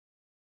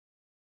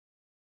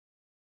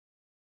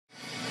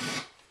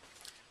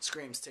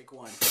Screams, take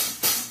one.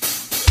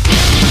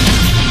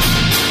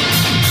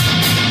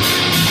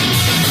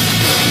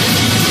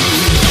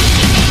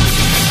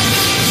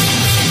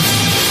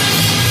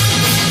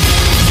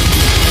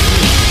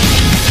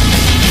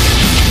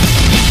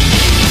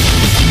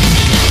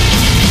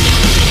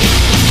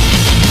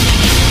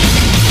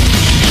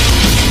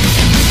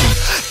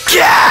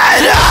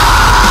 Get up!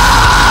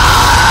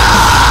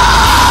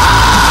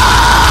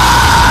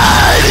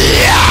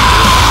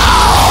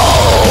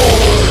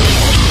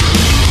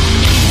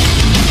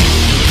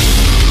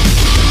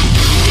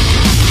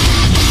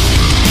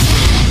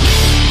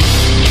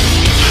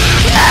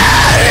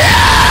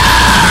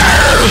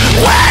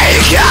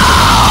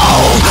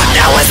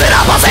 Listen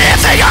up, I'll say a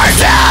thing or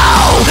two.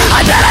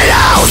 I bet I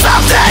know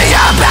something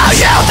about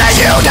you that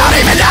you don't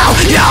even know.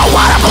 You don't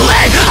wanna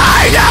believe,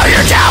 I know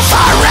you're down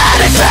for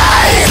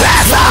anything.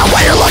 That's not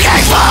what you're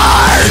looking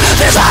for.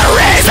 There's not a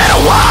reason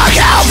to walk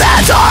out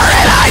that door,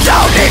 and I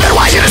don't even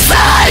want you to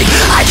stay.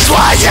 I just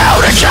want you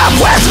to jump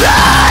with me.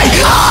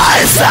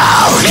 I'm so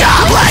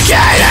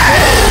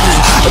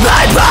complicated,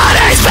 my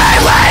body's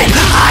failing.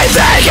 I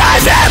think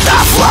I've hit the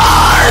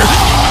floor.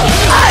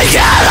 I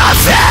cannot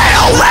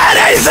feel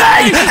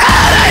anything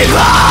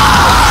anymore.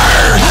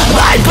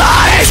 My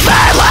body's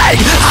failing.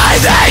 I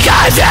think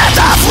I've hit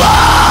the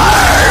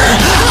floor.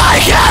 I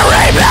can't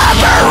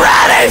remember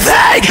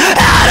anything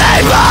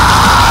anymore.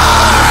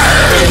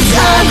 And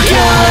I'm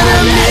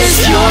gonna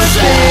miss your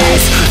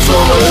face for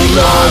a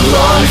long,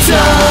 long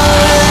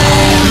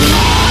time.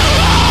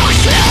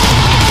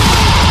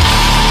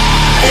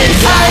 And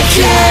I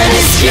can't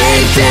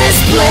escape this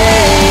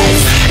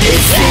place.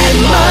 It's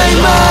in my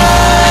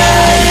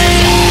mind.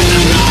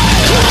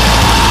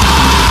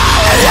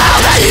 Now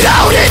that you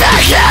don't even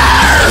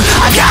care,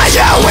 I've got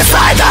you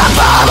inside the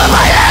palm of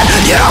my hand.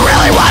 You don't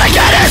really wanna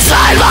get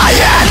inside my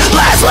head.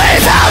 Let's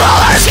leave out all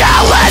our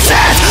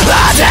skeletons. The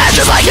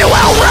tension's like you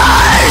will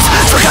rise.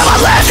 So come on,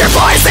 lift your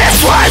voices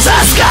towards the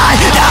sky.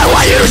 Now I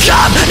want you to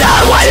jump,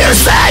 now I want you to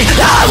sing,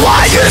 now I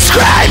want you to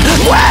scream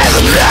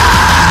with me.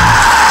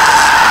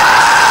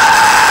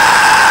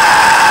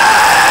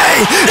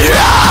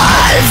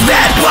 I've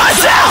been put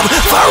down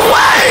for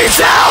way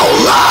too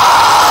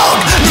long.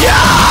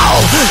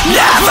 You'll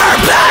never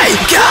be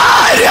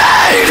good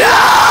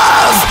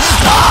enough.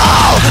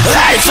 All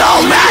they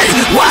told me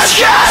was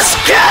just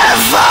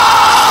give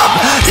up.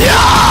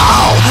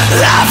 You'll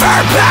never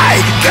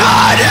be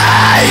good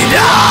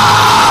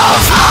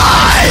enough.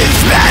 I've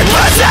been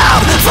put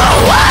down for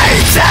way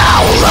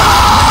too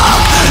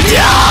long.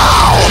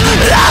 You'll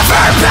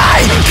never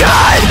be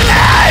good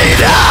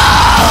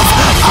enough.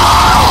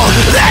 All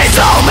they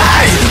told me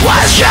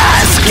was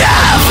just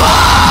give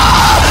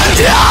up.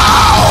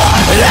 You'll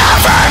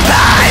never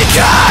be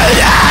good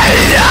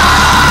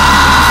enough.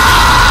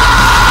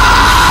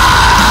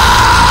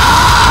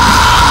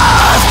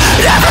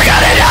 Never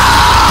good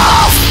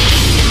enough.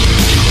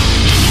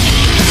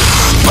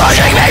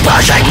 Pushing me,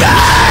 pushing me.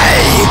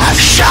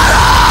 Shut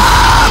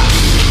up.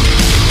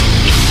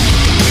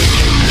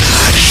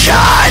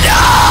 Shut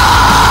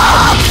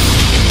up.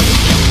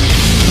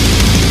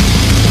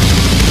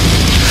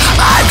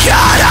 I'm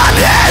gonna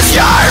miss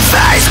your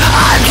face.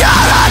 I'm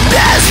gonna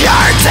miss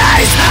your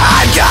taste.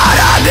 I'm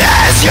gonna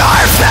miss your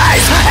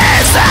face.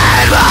 It's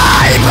in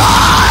my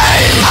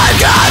mind. I'm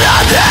gonna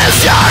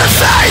miss your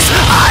face.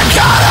 I'm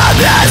gonna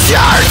miss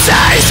your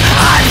taste.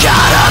 I'm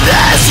gonna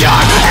miss your.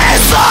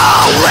 It's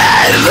all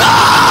in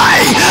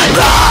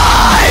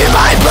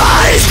my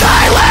body's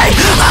failing.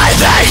 I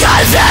think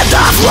I've hit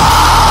the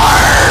floor.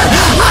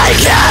 I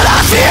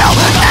cannot feel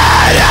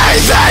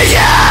anything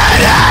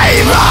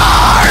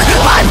anymore.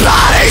 My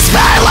body's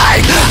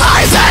failing.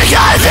 I think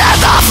I've hit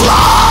the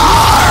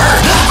floor.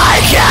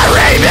 I can't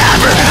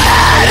remember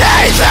anything.